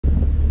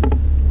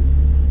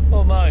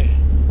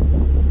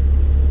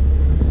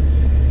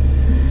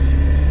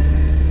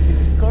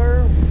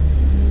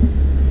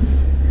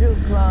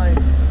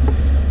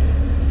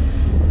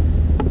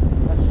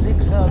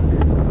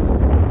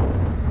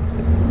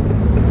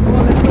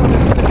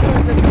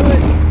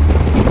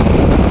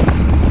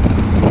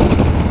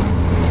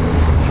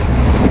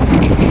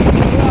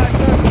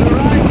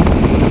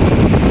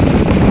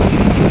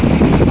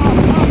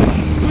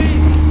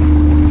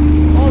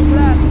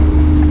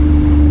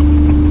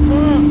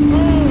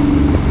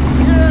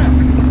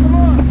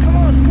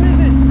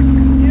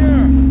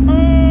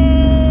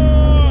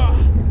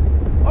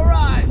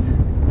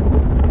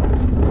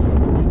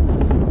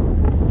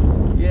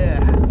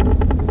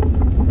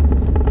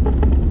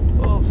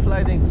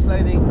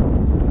sliding.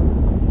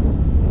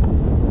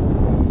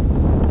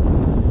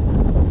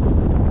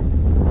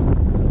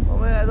 Oh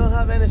man, I don't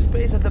have any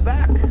space at the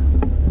back.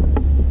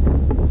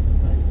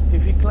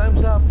 If he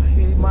climbs up,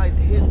 he might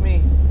hit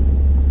me.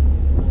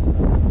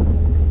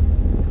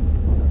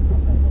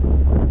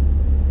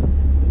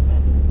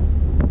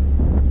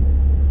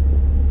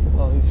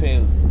 Oh, he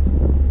fails.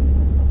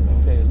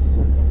 He fails.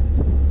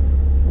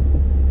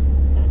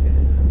 Okay.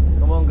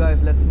 Come on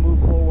guys, let's move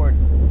forward.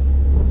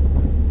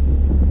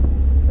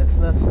 Let's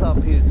not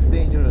stop here, it's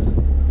dangerous.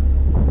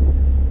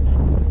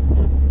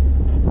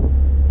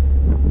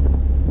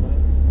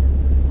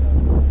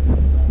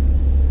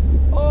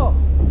 Oh!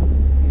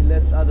 He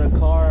lets other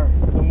car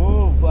to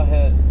move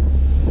ahead.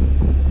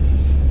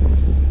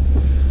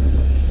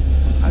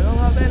 I don't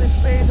have any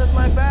space at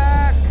my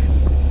back.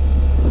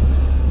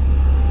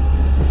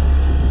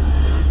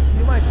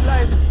 You might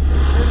slide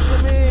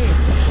into me.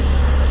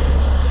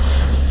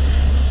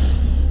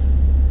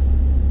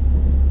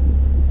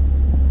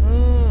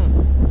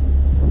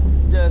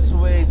 Just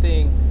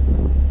waiting.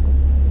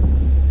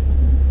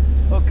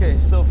 Okay,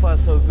 so far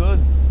so good.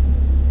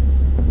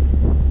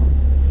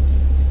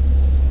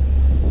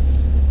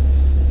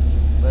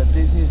 But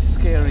this is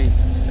scary.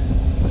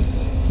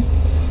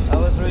 I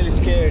was really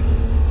scared.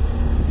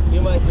 You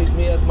might hit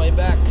me at my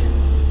back.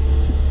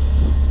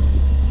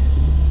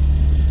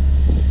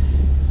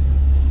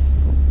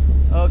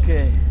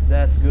 Okay,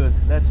 that's good.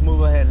 Let's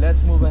move ahead.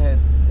 Let's move ahead.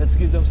 Let's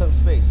give them some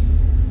space.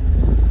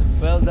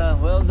 Well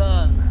done. Well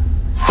done.